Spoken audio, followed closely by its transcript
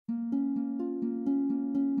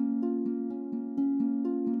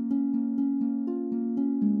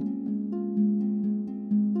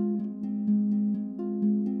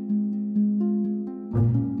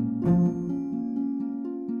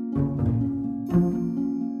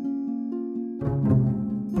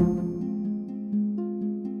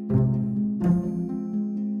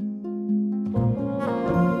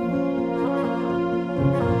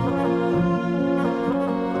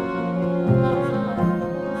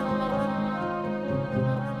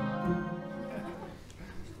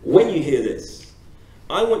When you hear this,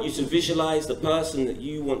 I want you to visualize the person that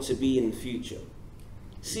you want to be in the future.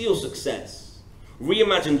 See your success.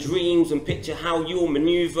 Reimagine dreams and picture how you'll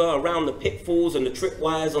maneuver around the pitfalls and the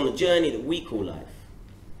tripwires on the journey that we call life.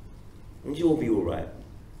 And you'll be all right.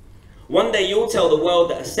 One day you'll tell the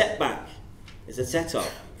world that a setback is a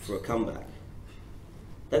setup for a comeback.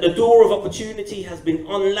 That the door of opportunity has been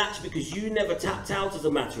unlatched because you never tapped out, as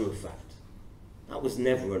a matter of fact. That was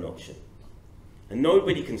never an option. And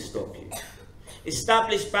nobody can stop you.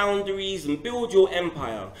 Establish boundaries and build your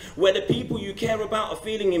empire, where the people you care about are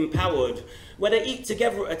feeling empowered, where they eat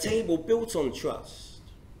together at a table built on trust.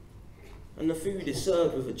 And the food is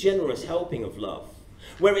served with a generous helping of love,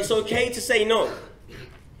 where it's okay to say no,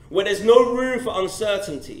 where there's no room for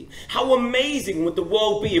uncertainty. How amazing would the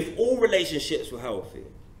world be if all relationships were healthy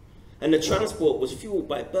and the transport was fueled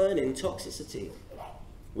by burning toxicity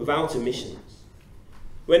without emissions?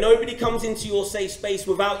 Where nobody comes into your safe space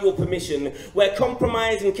without your permission, where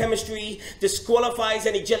compromise and chemistry disqualifies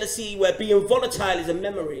any jealousy, where being volatile is a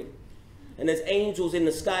memory, and there's angels in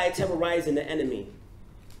the sky terrorizing the enemy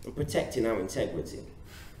and protecting our integrity.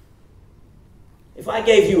 If I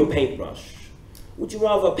gave you a paintbrush, would you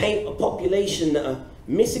rather paint a population that are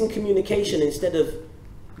missing communication instead of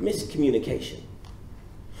miscommunication?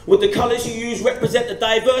 Would the colours you use represent the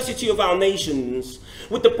diversity of our nations?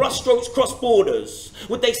 Would the brushstrokes cross borders?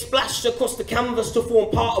 Would they splash across the canvas to form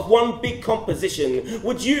part of one big composition?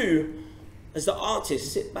 Would you, as the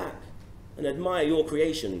artist, sit back and admire your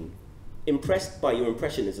creation, impressed by your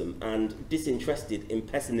impressionism and disinterested in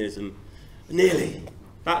pessimism? Nearly.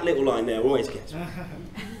 That little line there always gets me.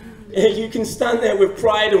 You can stand there with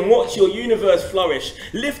pride and watch your universe flourish,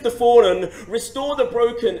 lift the fallen, restore the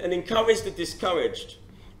broken, and encourage the discouraged.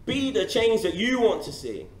 Be the change that you want to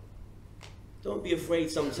see. Don't be afraid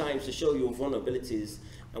sometimes to show your vulnerabilities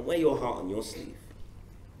and wear your heart on your sleeve.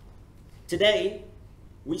 Today,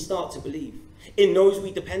 we start to believe in those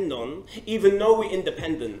we depend on, even though we're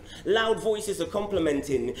independent. Loud voices are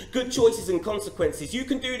complimenting, good choices and consequences. You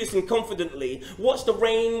can do this and confidently. Watch the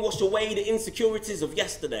rain wash away the insecurities of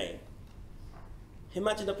yesterday.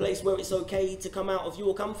 Imagine a place where it's okay to come out of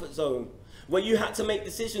your comfort zone, where you had to make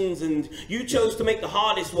decisions and you chose to make the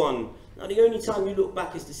hardest one. Now the only time you look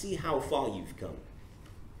back is to see how far you've come.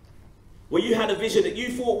 Where you had a vision that you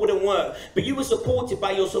thought wouldn't work, but you were supported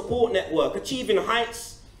by your support network, achieving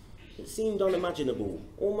heights that seemed unimaginable,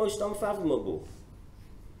 almost unfathomable.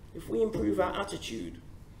 If we improve our attitude,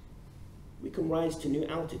 we can rise to new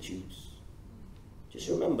altitudes. Just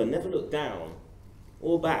remember, never look down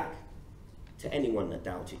or back to anyone that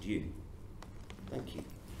doubted you. Thank you.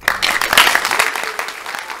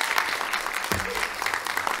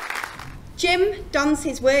 Jim dons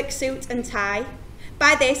his work suit and tie.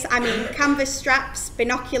 By this I mean canvas straps,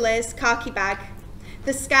 binoculars, khaki bag.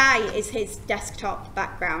 The sky is his desktop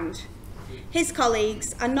background. His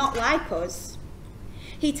colleagues are not like us.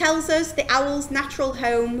 He tells us the owl's natural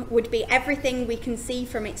home would be everything we can see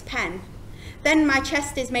from its pen. Then my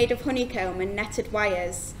chest is made of honeycomb and netted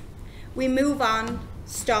wires. We move on,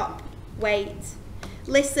 stop, wait,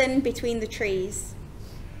 listen between the trees.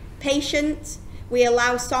 Patient, we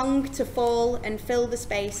allow song to fall and fill the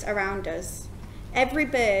space around us, every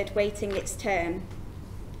bird waiting its turn.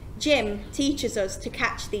 Jim teaches us to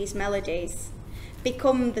catch these melodies,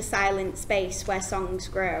 become the silent space where songs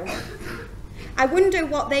grow. I wonder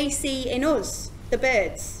what they see in us, the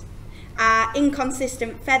birds, our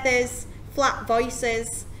inconsistent feathers, flat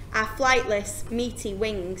voices, our flightless, meaty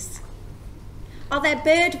wings. Are there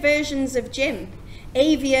bird versions of Jim,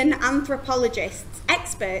 avian anthropologists,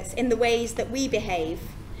 experts in the ways that we behave,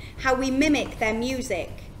 how we mimic their music,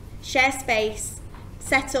 share space,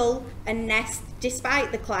 settle and nest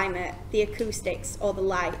despite the climate, the acoustics or the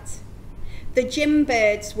light? The Jim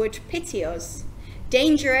birds would pity us,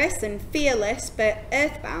 dangerous and fearless but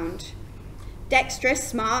earthbound, dexterous,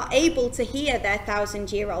 smart, able to hear their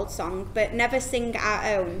 1,000-year-old song but never sing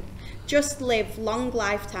our own, just live long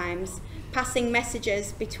lifetimes, passing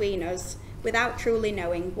messages between us without truly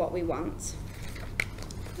knowing what we want.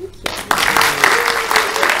 Thank you.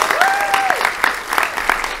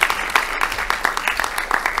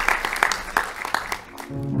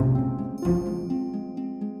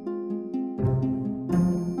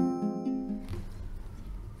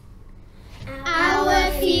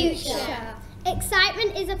 Our future.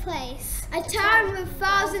 Excitement is a place, a town with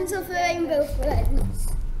thousands of rainbow friends.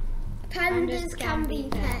 Pandas can be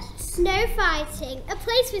pets. No fighting. A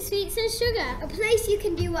place with sweets and sugar. A place you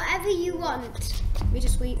can do whatever you want. Meet a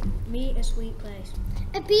sweet place.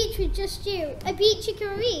 A beach with just you. A beach you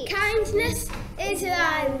can reach. Kindness is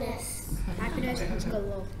roundness. Happiness is good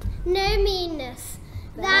love. No meanness.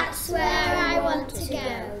 That's where I want to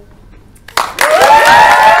go.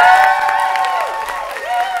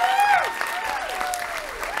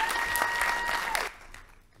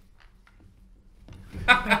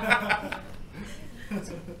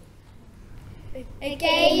 A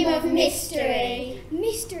game of mystery.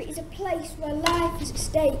 Mystery is a place where life is at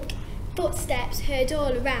stake. Footsteps heard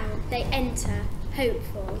all around, they enter,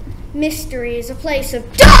 hopeful. Mystery is a place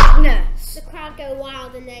of darkness. The crowd go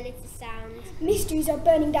wild and then it's a sound. Mysteries are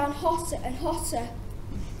burning down hotter and hotter.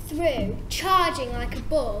 Through, charging like a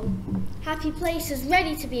bull. Happy places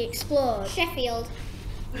ready to be explored. Sheffield.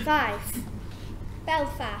 Fife.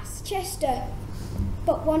 Belfast. Chester.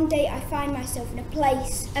 But one day I find myself in a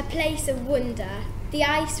place of wonder, the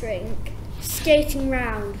ice rink, skating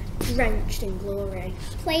round, drenched in glory.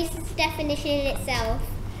 Place is a definition in itself.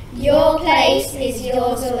 Your place is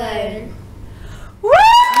yours alone.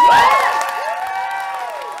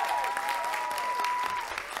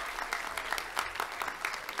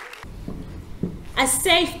 A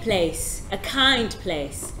safe place, a kind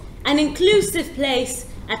place, an inclusive place,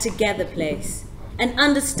 a together place, an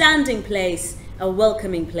understanding place, a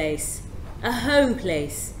welcoming place, a home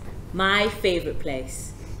place, my favourite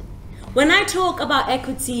place. When I talk about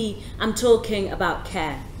equity, I'm talking about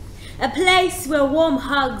care. A place where warm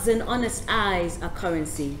hugs and honest eyes are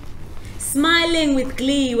currency. Smiling with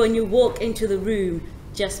glee when you walk into the room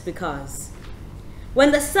just because.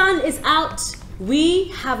 When the sun is out, we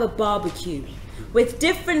have a barbecue with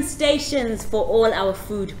different stations for all our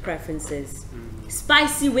food preferences.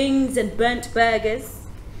 Spicy wings and burnt burgers,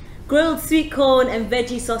 grilled sweet corn and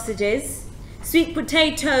veggie sausages, sweet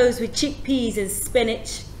potatoes with chickpeas and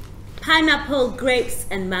spinach, pineapple, grapes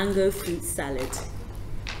and mango fruit salad.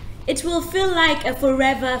 It will feel like a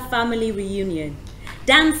forever family reunion,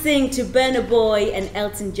 dancing to Burna Boy and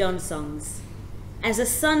Elton John songs. As the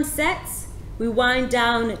sun sets, we wind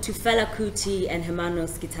down to Fela Kuti and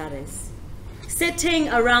Hermanos Guitares, sitting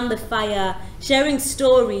around the fire, sharing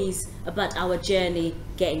stories about our journey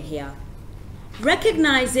getting here.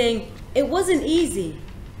 Recognizing it wasn't easy,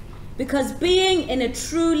 because being in a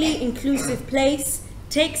truly inclusive place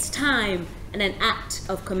takes time and an act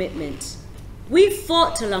of commitment. We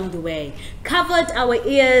fought along the way, covered our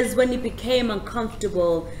ears when it became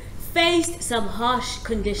uncomfortable, faced some harsh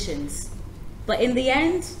conditions, but in the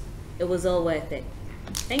end, it was all worth it.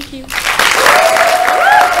 Thank you.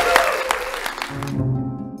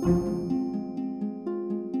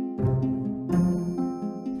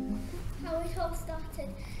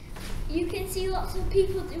 You can see lots of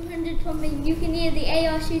people doing plumbing. You can hear the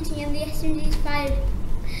AR shooting and the SMGs fired.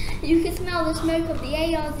 You can smell the smoke of the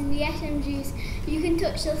ARs and the SMGs. You can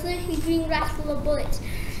touch the silky green grass full of bullets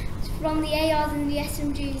from the ARs and the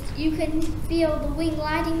SMGs. You can feel the wing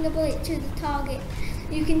gliding the bullet to the target.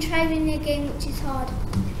 You can try winning a game which is hard.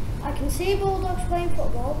 I can see bulldogs playing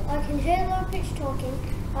football. I can hear low pitch talking.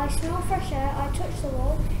 I smell fresh air. I touch the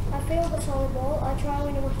wall. I feel the solid ball. I try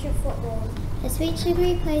win a match of football. A sweet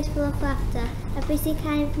sugary place full of laughter, a busy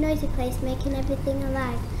kind of noisy place making everything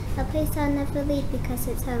alive, a place I'll never leave because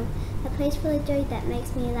it's home, a place full of joy that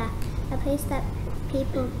makes me laugh, a place that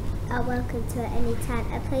people are welcome to at any time,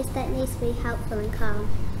 a place that needs to be helpful and calm.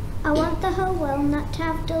 I want the whole world not to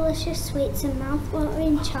have delicious sweets and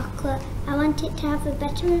mouth-watering chocolate. I want it to have a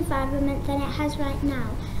better environment than it has right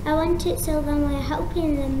now. I want it so then we're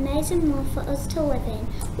hoping an amazing world for us to live in.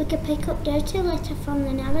 We could pick up dirty litter from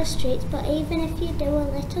the narrow streets, but even if you do a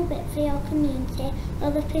little bit for your community,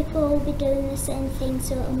 other people will be doing the same thing,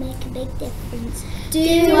 so it will make a big difference.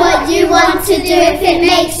 Do what you want to do if it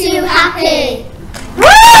makes you happy.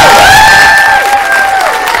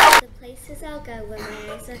 The places I'll go when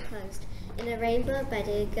my eyes are closed. In a rainbow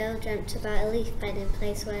bedding, a girl dreamt about a leaf bed in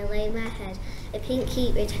place where I lay my head. A pink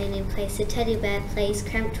heat retaining place, a teddy bear place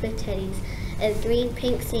cramped with teddies. A green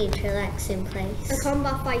pink scene to relax in place. A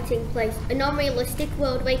combat fighting place, a non-realistic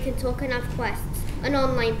world where you can talk and have quests. An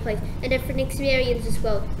online place, a different experiences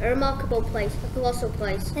world, a remarkable place, a colossal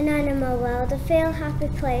place. An animal world, a feel happy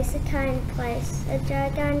place, a kind place, a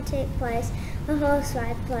gigantic place, a horse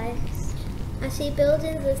ride place. I see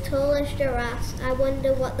buildings as tall as giraffes. I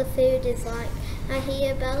wonder what the food is like. I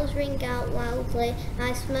hear bells ring out loudly.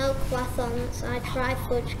 I smell croissants. I try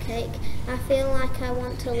fudge cake. I feel like I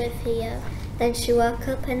want to live here. Then she woke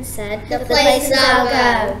up and said, The place I'll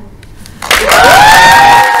go.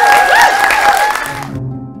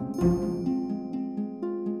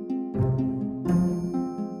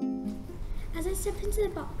 As I step into the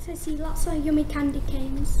box, I see lots of yummy candy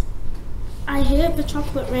canes. I hear the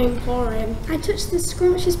chocolate rain pouring. I touch the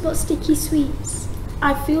scrumptious but sticky sweets.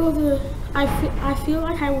 I feel the I feel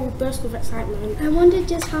like I will burst with excitement. I wonder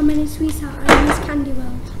just how many sweets are in this candy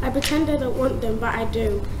world. I pretend I don't want them, but I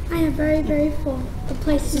do. I am very, very full. The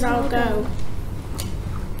places I'll go.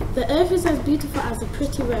 The earth is as beautiful as a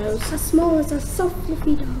pretty rose, as small as a soft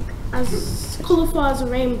fluffy dog, as colourful as a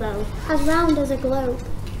rainbow, as round as a globe,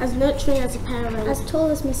 as nurturing as a parent, as tall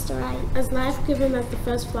as Mr. Right, as life-giving as the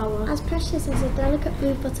first flower, as precious as a delicate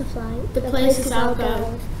blue butterfly. The places I'll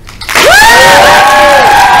go.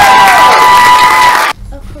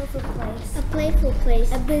 A colourful place, A playful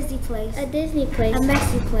place. a busy place, A Disney place. a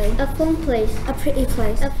messy place, A fun place. a pretty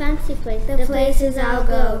place, A fancy place. the places I'll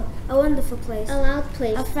go. A wonderful place, A loud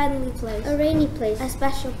place. a friendly place, A rainy place. a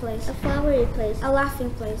special place, A flowery place. a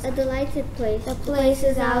laughing place, A delighted place. the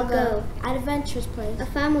places I'll go. An adventurous place, A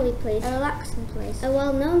family place. a relaxing place, A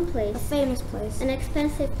well-known a place. famous place, An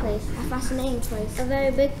expensive place. a fascinating place, A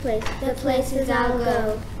very big place. the places I'll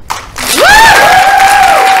go.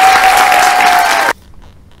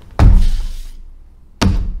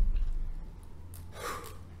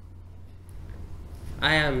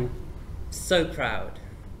 I am so proud.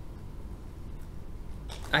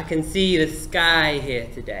 I can see the sky here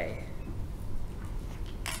today.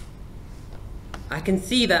 I can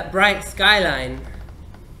see that bright skyline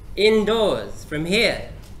indoors from here.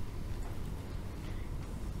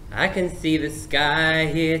 I can see the sky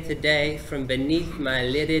here today from beneath my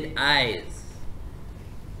lidded eyes.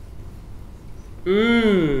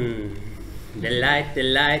 Delight,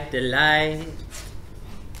 delight, delight.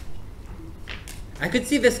 I could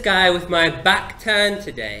see the sky with my back turned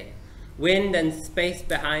today, wind and space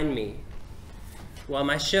behind me, while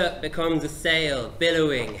my shirt becomes a sail,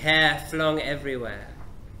 billowing, hair flung everywhere.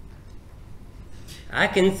 I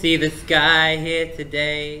can see the sky here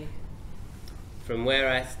today from where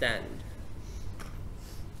I stand.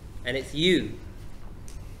 And it's you,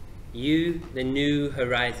 the new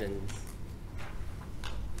horizons.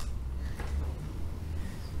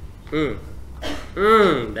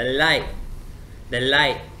 The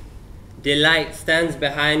light, delight stands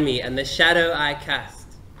behind me, and the shadow I cast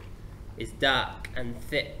is dark and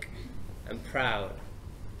thick and proud.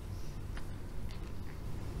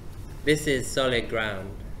 This is solid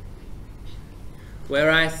ground.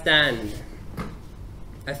 Where I stand,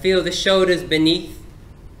 I feel the shoulders beneath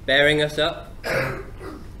bearing us up.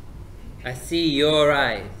 I see your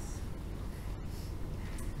eyes.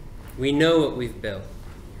 We know what we've built.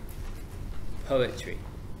 Poetry.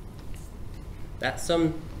 That's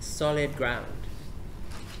some solid ground.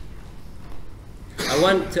 I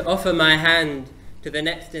want to offer my hand to the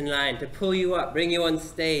next in line, to pull you up, bring you on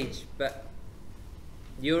stage, but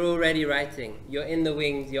you're already writing. You're in the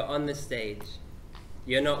wings, you're on the stage.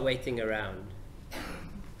 You're not waiting around.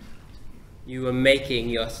 You are making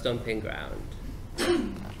your stomping ground.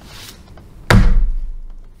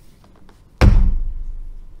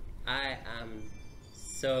 I am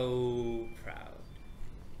so proud.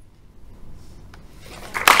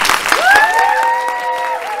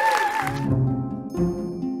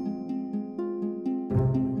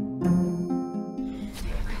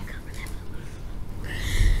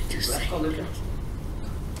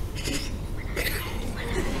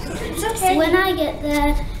 When I get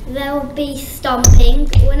there, there will be stomping.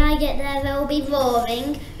 When I get there, there will be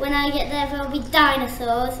roaring. When I get there, there will be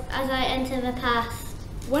dinosaurs as I enter the past.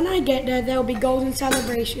 When I get there, there will be golden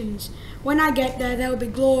celebrations. When I get there, there will be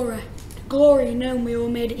glory. Glory knowing we all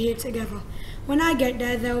made it here together. When I get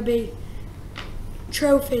there, there will be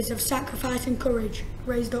trophies of sacrifice and courage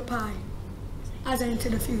raised up high as I enter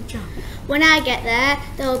the future. When I get there,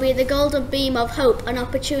 there will be the golden beam of hope and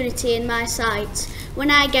opportunity in my sight. When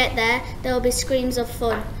I get there, there will be screams of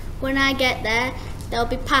fun. When I get there, there will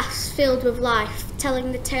be paths filled with life,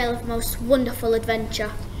 telling the tale of most wonderful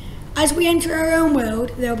adventure. As we enter our own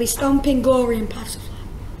world, there will be stomping glory and paths of life.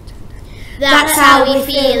 That's how we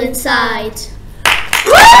feel inside.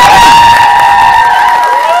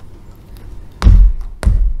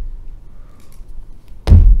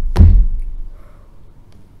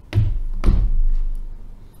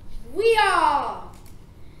 We are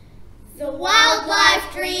the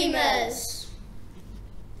Wildlife Dreamers,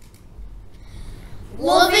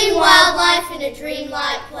 loving wildlife in a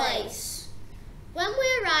dreamlike place. When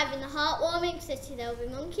we arrive in the heartwarming city, there will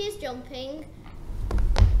be monkeys jumping,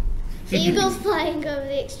 eagles flying over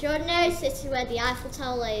the extraordinary city where the Eiffel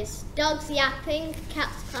Tower is, dogs yapping,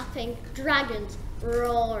 cats clapping, dragons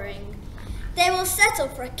roaring. They will settle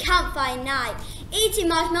for a campfire night, eating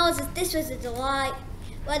marshmallows as this was a delight,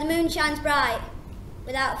 where the moon shines bright,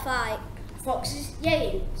 without a fight. foxes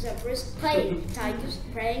yelling, zebras playing, tigers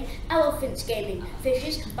praying, elephants gaming,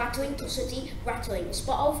 fishes battling to sooty, rattling, a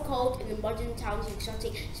spot of cold in the modern town's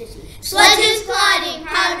exotic city. Sledges gliding,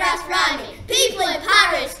 paragraphs rhyming, people in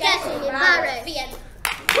Paris getting embarrassed. The end.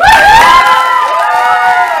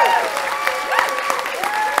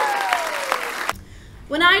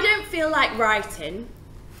 When I don't feel like writing,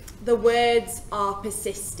 the words are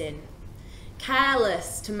persisting,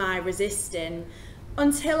 careless to my resisting,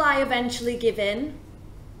 until I eventually give in,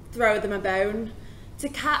 throw them a bone, to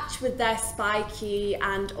catch with their spiky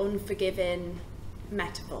and unforgiving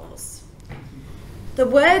metaphors. The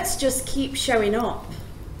words just keep showing up,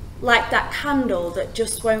 like that candle that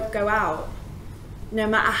just won't go out, no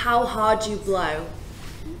matter how hard you blow.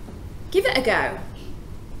 Give it a go.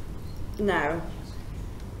 No.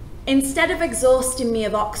 Instead of exhausting me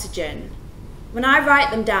of oxygen, when I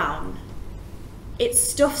write them down, it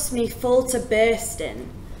stuffs me full to bursting,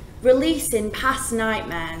 releasing past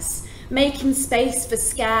nightmares, making space for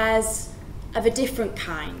scares of a different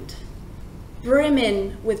kind,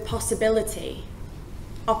 brimming with possibility,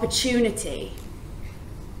 opportunity.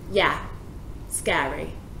 Yeah,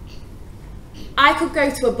 scary. I could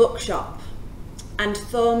go to a bookshop and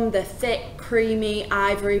thumb the thick, creamy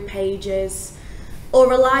ivory pages,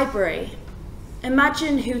 or a library.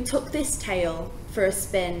 Imagine who took this tale for a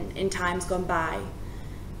spin in times gone by,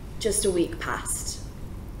 just a week past.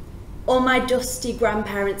 Or my dusty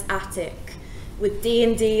grandparents' attic with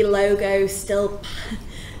D&D logo still,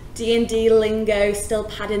 D&D lingo still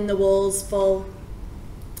padding the walls full,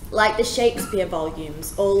 like the Shakespeare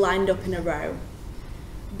volumes all lined up in a row,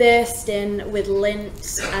 bursting with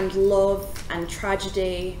lint and love and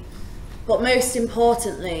tragedy, but most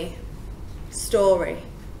importantly, story.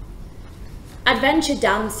 Adventure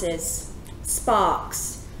dances,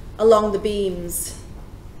 sparks along the beams.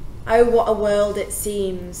 Oh, what a world it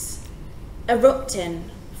seems,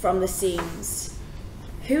 erupting from the seams.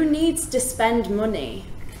 Who needs to spend money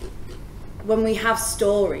when we have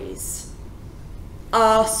stories?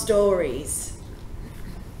 Our stories.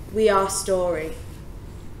 We are story.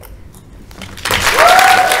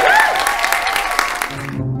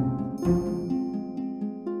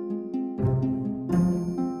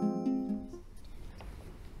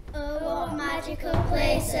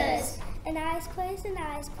 Places. A nice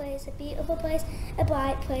place, a beautiful place, a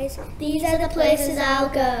bright place. These are the places I'll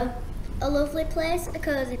go. A lovely place, a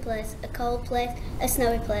cosy place, a cold place, a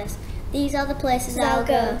snowy place. These are the places I'll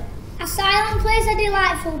go. A silent place, a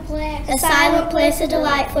delightful place. A silent place, a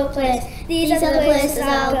delightful place. These are the places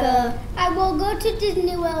I'll go. I will go to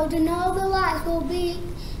Disney World and all the lights will be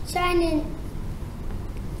shining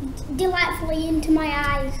delightfully into my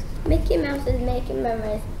eyes. Mickey Mouse is making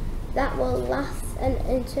memories that will last an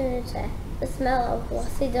eternity. The smell of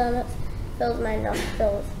glossy donuts fills my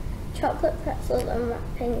nostrils. Chocolate pretzels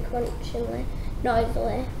unwrapping crunchingly,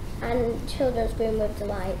 noisily, and children scream with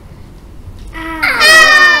delight.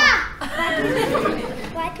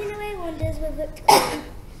 Wiping away wonders with whipped cream.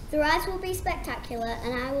 The rides will be spectacular,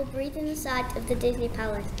 and I will breathe in the sight of the Disney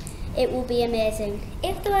Palace. It will be amazing.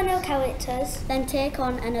 If there are no characters, then take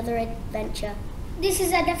on another adventure. This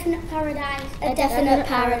is a definite paradise. A definite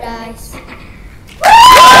paradise.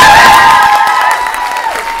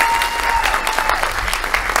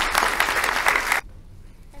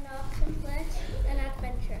 An awesome place, an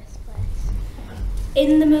adventurous place.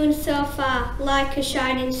 In the moon so far, like a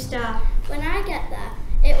shining star. When I get there,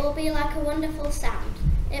 it will be like a wonderful sound.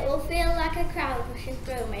 It will feel like a crowd rushing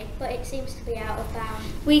through me, but it seems to be out of bounds.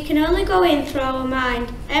 We can only go in through our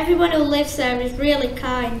mind. Everyone who lives there is really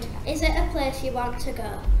kind. Is it a place you want to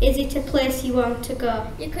go? Is it a place you want to go?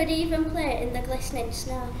 You could even play it in the glistening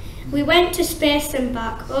snow. We went to space and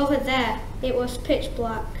back. Over there, it was pitch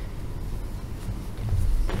black.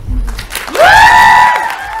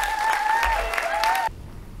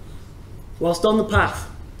 Whilst on the path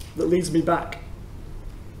that leads me back,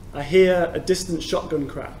 I hear a distant shotgun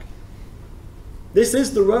crack. This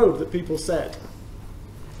is the road that people said,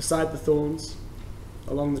 beside the thorns,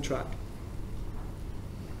 along the track.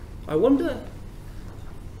 I wonder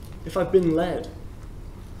if I've been led.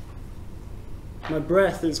 My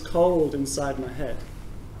breath is cold inside my head,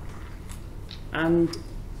 and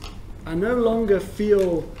I no longer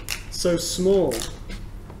feel so small,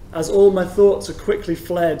 as all my thoughts are quickly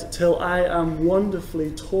fled, till I am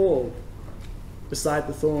wonderfully tall beside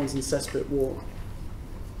the thorns and cesspit wall.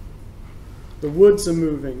 The woods are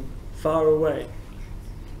moving far away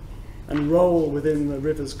and roll within the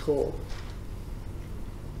river's core.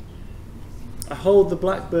 I hold the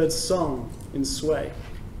blackbird's song in sway,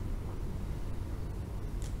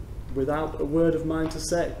 without a word of mine to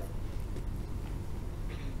say,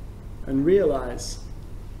 and realise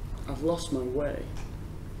I've lost my way.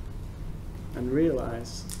 And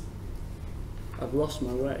realise I've lost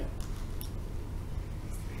my way.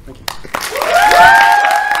 Thank you.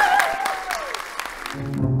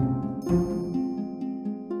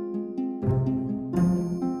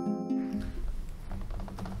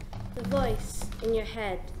 The voice in your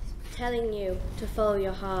head telling you to follow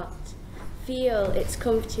your heart. Feel its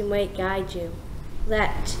comforting weight guide you.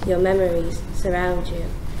 Let your memories surround you.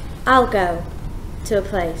 I'll go to a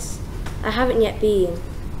place I haven't yet been,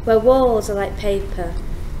 where walls are like paper,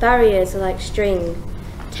 barriers are like string.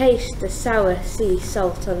 Taste the sour sea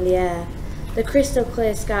salt on the air. The crystal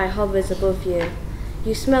clear sky hovers above you.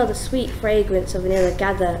 You smell the sweet fragrance of vanilla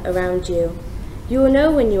gather around you. You will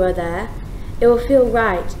know when you are there. It will feel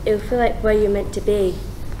right. It will feel like where you're meant to be.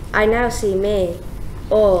 I now see me,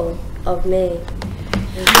 all of me.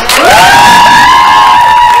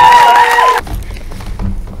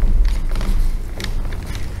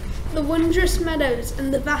 The wondrous meadows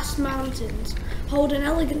and the vast mountains hold an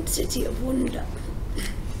elegant city of wonder.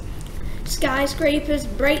 Skyscrapers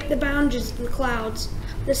break the boundaries of the clouds.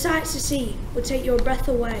 The sights to see will take your breath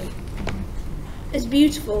away. As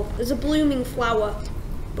beautiful as a blooming flower,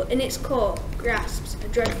 but in its core grasps a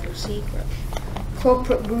dreadful secret.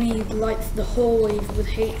 Corporate greed lights the whole wave with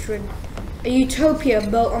hatred. A utopia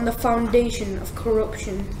built on the foundation of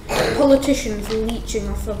corruption. Politicians leeching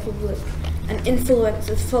off the public, and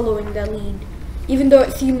influencers following their lead. Even though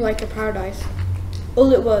it seemed like a paradise,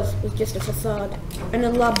 all it was just a facade, an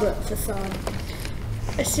elaborate facade.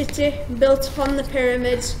 A city built upon the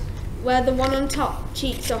pyramids, where the one on top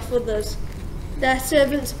cheats off others. Their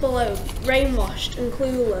servants below, brainwashed and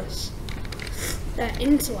clueless. Their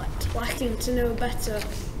intellect lacking to know better.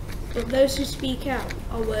 But those who speak out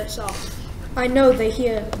are worse off. I know they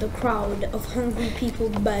hear the crowd of hungry people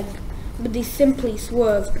beg, but they simply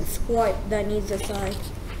swerve and swipe their needs aside.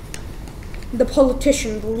 The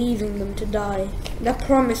politicians leaving them to die, their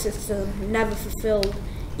promises to them never fulfilled,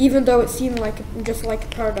 even though it seemed just like a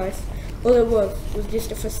paradise. All it was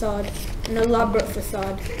just a facade, an elaborate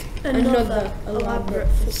facade, another elaborate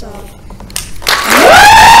facade.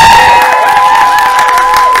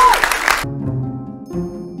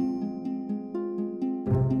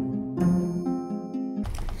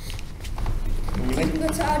 You can go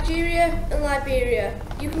to Algeria and Liberia.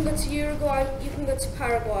 You can go to Uruguay, you can go to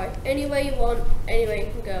Paraguay. Anywhere you want, anywhere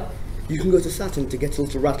you can go. You can go to Saturn to get a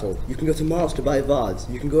little rattle. You can go to Mars to buy a vase.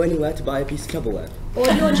 You can go anywhere to buy a piece of tableware.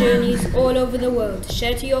 All your journeys all over the world.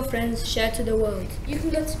 Share to your friends, share to the world. You can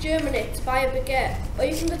go to Germany to buy a baguette, or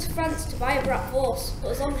you can go to France to buy a bratwurst.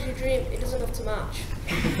 But as long as you dream, it doesn't have to match.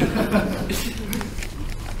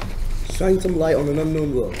 Shine some light on an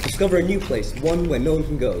unknown world. Discover a new place, one where no one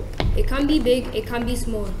can go. It can be big, it can be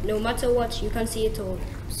small. No matter what, you can see it all.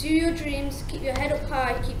 Pursue your dreams, keep your head up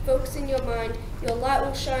high, keep focusing your mind. Your light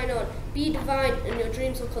will shine on. Be divine, and your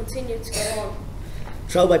dreams will continue to go on.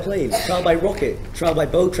 Travel by plane, travel by rocket, travel by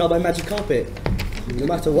boat, travel by magic carpet. No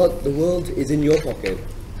matter what, the world is in your pocket.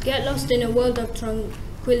 Get lost in a world of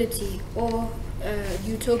tranquility or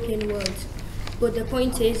utopian world. But the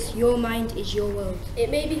point is, your mind is your world. It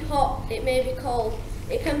may be hot, it may be cold.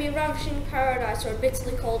 It can be a ravishing paradise or a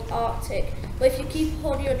bitterly cold Arctic. But if you keep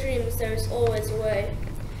hold of your dreams, there is always a way.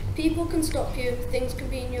 People can stop you, things can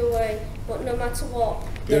be in your way, but no matter what,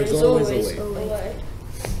 there is always a way.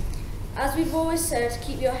 As we've always said,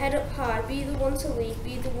 keep your head up high, be the one to lead,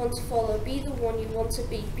 be the one to follow, be the one you want to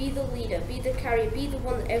be the leader, be the carrier, be the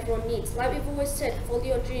one that everyone needs. Like we've always said, follow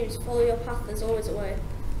your dreams, follow your path, there's always a way.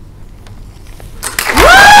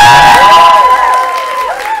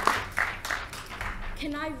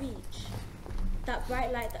 Can I reach that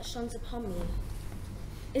bright light that shines upon me?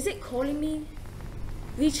 Is it calling me?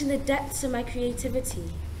 Reaching the depths of my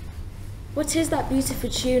creativity? What is that beautiful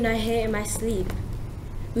tune I hear in my sleep?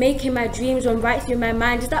 Making my dreams run right through my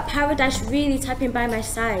mind. Is that paradise really tapping by my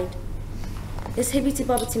side? This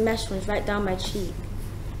hibbity-bobbity mesh runs right down my cheek.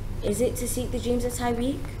 Is it to seek the dreams that I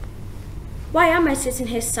reek? Why am I sitting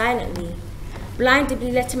here silently,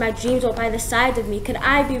 blindly letting my dreams walk by the side of me? Could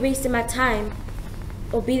I be wasting my time,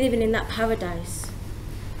 or be living in that paradise?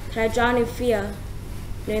 Could I drown in fear,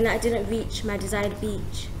 knowing that I didn't reach my desired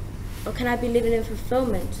beach? Or can I be living in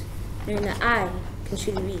fulfillment, knowing that I can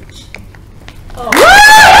truly reach?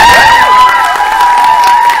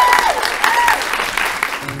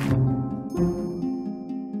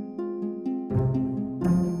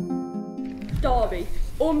 Derby,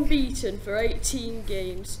 unbeaten for 18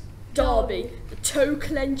 games. Derby, the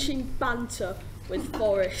toe-clenching banter with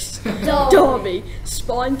Forest. Derby,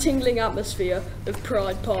 spine-tingling atmosphere of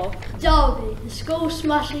Pride Park. Derby, the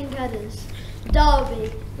skull-smashing headers.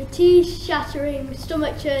 Derby, the tea-shattering,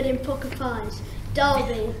 stomach-churning pucker pies.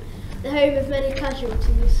 Derby, the home of many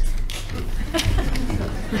casualties.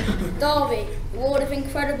 Derby, the ward of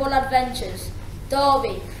incredible adventures.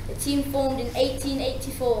 Derby, the team formed in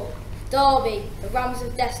 1884. Derby, the Rams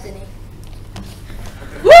of Destiny.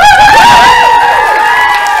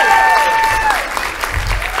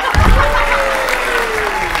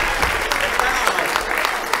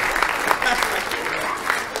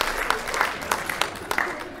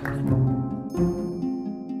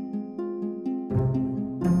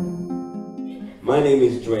 My name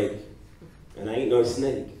is Drake, and I ain't no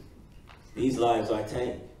snake. These lives I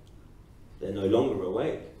take, they're no longer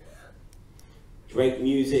awake. Drake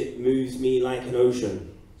music moves me like an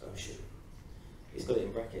ocean. Ocean. He's got it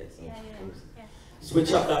in brackets. Yeah.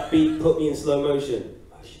 Switch up that beat, put me in slow motion.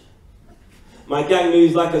 Motion. My gang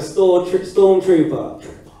moves like a stormtrooper.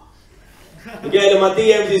 Again, my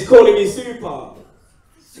DMs is calling me super.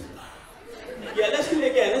 Yeah, let's do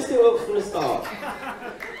it again. Let's do it from the start.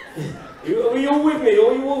 Are you all with me? Are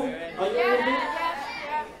you all with me?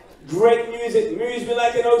 Drake music moves me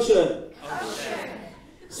like an ocean.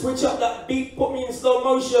 Switch up that beat, put me in slow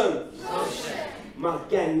motion. My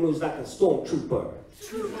gang moves like a stormtrooper.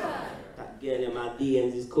 That girl in my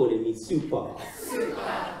DMs is calling me super.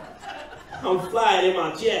 I'm flying in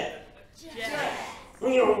my jet.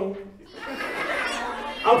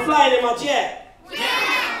 I'm flying in my jet.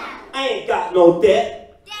 I ain't got no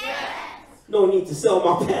debt. No need to sell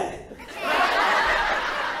my pet.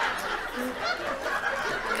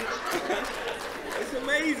 It's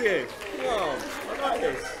amazing. Wow, I like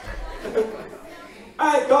this.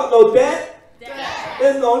 I ain't got no debt.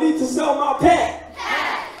 There's no need to sell my pet.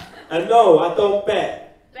 And no, I don't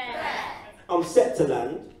bet. I'm set to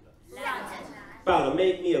land. About to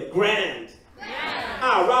make me a grand.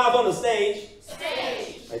 I arrive on the stage.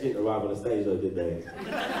 I didn't arrive on the stage though, did they?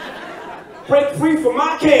 Break free from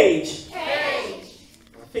my cage.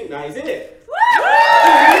 I think that is it.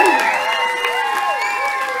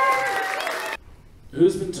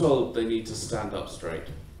 Who's been told they need to stand up straight?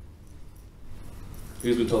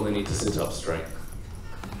 Who's been told they need to sit up straight?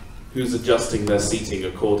 Who's adjusting their seating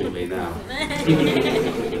accordingly now?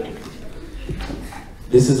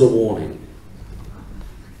 This is a warning.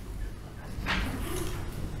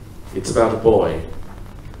 It's about a boy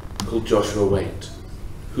called Joshua Waite,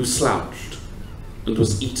 who slouched and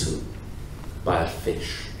was eaten by a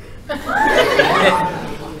fish.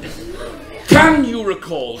 Can you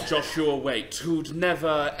recall Joshua Waite, who'd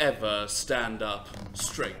never ever stand up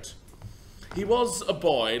straight? He was a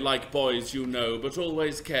boy, like boys you know, but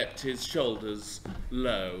always kept his shoulders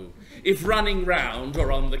low. If running round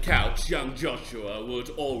or on the couch, young Joshua would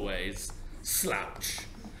always slouch.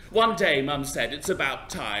 One day, Mum said it's about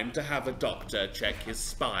time to have a doctor check his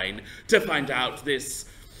spine to find out this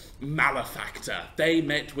malefactor. They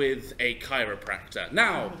met with a chiropractor.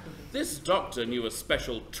 Now, this doctor knew a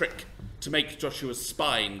special trick to make Joshua's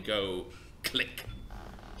spine go click.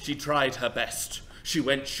 She tried her best. She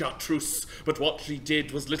went chartreuse, but what she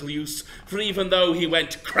did was little use, for even though he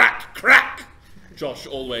went crack, crack, Josh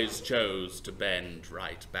always chose to bend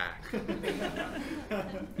right back.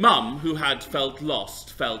 Mum, who had felt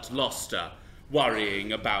loster,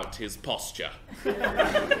 worrying about his posture.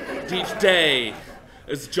 And each day,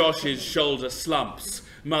 as Josh's shoulder slumps,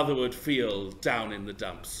 Mother would feel down in the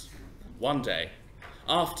dumps. One day,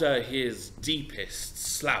 after his deepest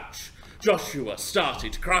slouch, Joshua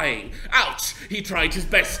started crying. Ouch! He tried his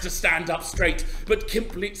best to stand up straight, but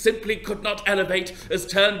simply could not elevate, as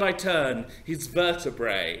turn by turn his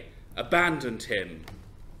vertebrae abandoned him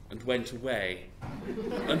and went away.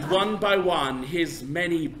 And one by one his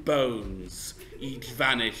many bones each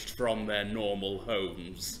vanished from their normal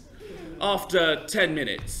homes. After 10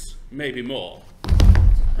 minutes, maybe more,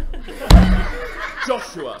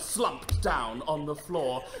 Joshua slumped down on the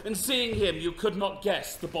floor, and seeing him, you could not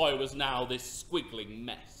guess the boy was now this squiggling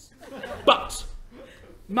mess. But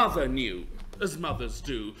Mother knew, as mothers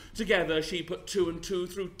do. Together she put two and two,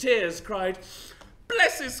 through tears cried,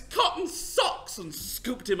 "Bless his cotton socks," and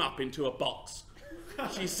scooped him up into a box.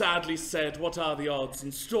 She sadly said, "What are the odds?"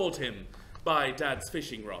 and stored him by Dad's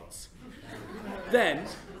fishing rods. Then,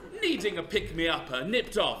 needing a pick-me-upper,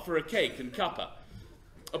 nipped off for a cake and cuppa.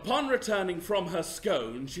 Upon returning from her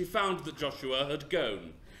scone, she found that Joshua had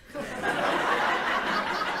gone.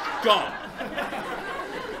 Gone.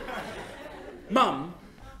 Mum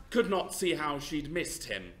could not see how she'd missed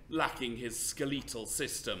him, lacking his skeletal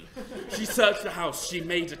system. She searched the house, she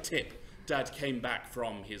made a tip. Dad came back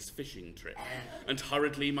from his fishing trip. And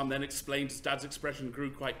hurriedly, Mum then explained, as Dad's expression grew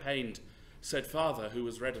quite pained, said Father, who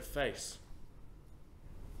was red of face,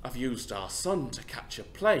 I've used our sun to catch a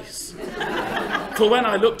place. For when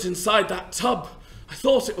I looked inside that tub, I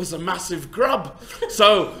thought it was a massive grub.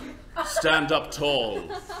 So, stand up tall,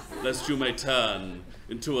 lest you may turn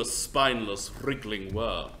into a spineless, wriggling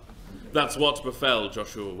worm. That's what befell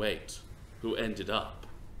Joshua Waite, who ended up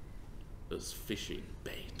as fishing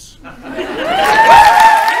bait.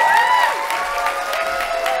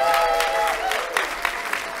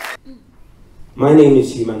 My name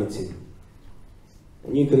is Humanity.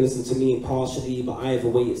 And you can listen to me impartially, but either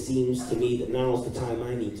way it seems to me that now's the time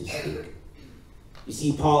I need to speak. You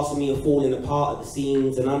see, parts of me are falling apart at the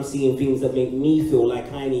seams, and I'm seeing things that make me feel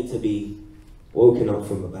like I need to be woken up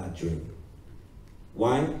from a bad dream.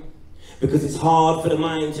 Why? Because it's hard for the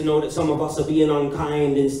mind to know that some of us are being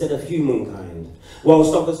unkind instead of humankind,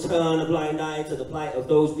 whilst others turn a blind eye to the plight of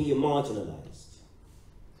those being marginalised.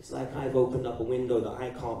 It's like I've opened up a window that I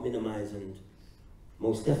can't minimise and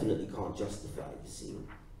most definitely can't justify, you see.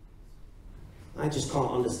 I just can't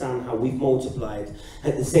understand how we've multiplied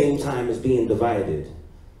at the same time as being divided.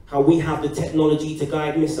 How we have the technology to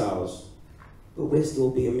guide missiles, but we're still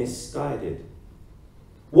being misguided.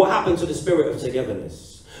 What happened to the spirit of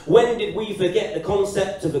togetherness? When did we forget the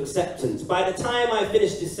concept of acceptance? By the time I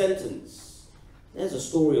finish this sentence, there's a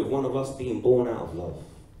story of one of us being born out of love.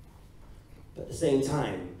 But at the same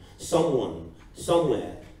time, someone,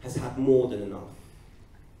 somewhere, has had more than enough.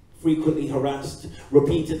 Frequently harassed,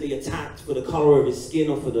 repeatedly attacked for the colour of his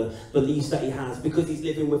skin or for the beliefs that he has, because he's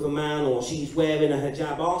living with a man or she's wearing a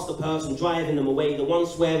hijab. Ask the person driving them away, the one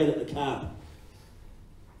swearing at the cab,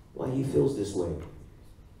 why he feels this way.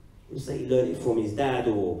 He'll say he learned it from his dad,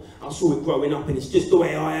 or I saw it growing up and it's just the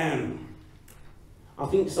way I am. I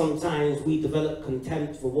think sometimes we develop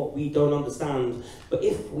contempt for what we don't understand, but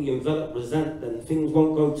if we envelop resentment, then things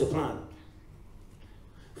won't go to plan.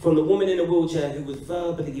 From the woman in a wheelchair who was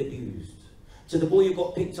verbally abused, to the boy who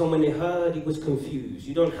got picked on when they heard he was confused.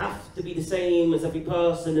 You don't have to be the same as every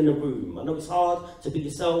person in the room. I know it's hard to be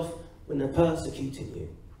yourself when they're persecuting you.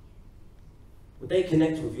 Would they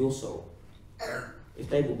connect with your soul if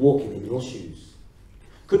they were walking in your shoes?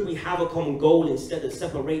 Could we have a common goal instead of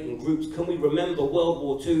separating groups? Can we remember World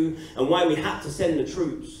War II and why we had to send the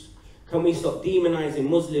troops? Can we stop demonizing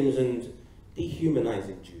Muslims and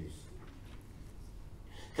dehumanizing Jews?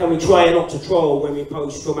 Can we try not to troll when we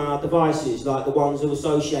post from our devices, like the ones who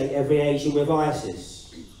associate every Asian with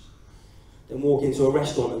ISIS? Then walk into a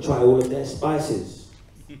restaurant and try all of their spices.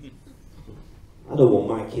 I don't want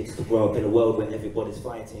my kids to grow up in a world where everybody's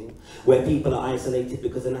fighting, where people are isolated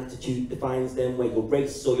because an attitude defines them, where your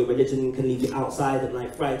race or your religion can leave you outside at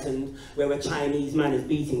night frightened, where a Chinese man is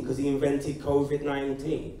beaten because he invented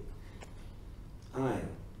COVID-19. I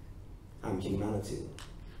am humanity.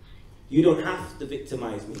 You don't have to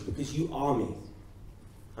victimize me because you are me.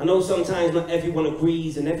 I know sometimes not everyone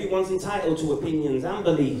agrees and everyone's entitled to opinions and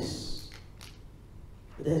beliefs,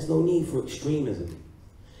 but there's no need for extremism.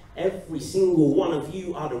 Every single one of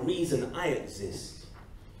you are the reason I exist.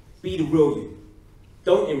 Be the real you.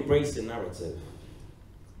 Don't embrace the narrative.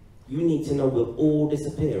 You need to know we'll all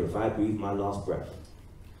disappear if I breathe my last breath.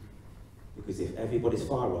 Because if everybody's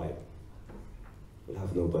far right, we'll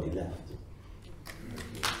have nobody left.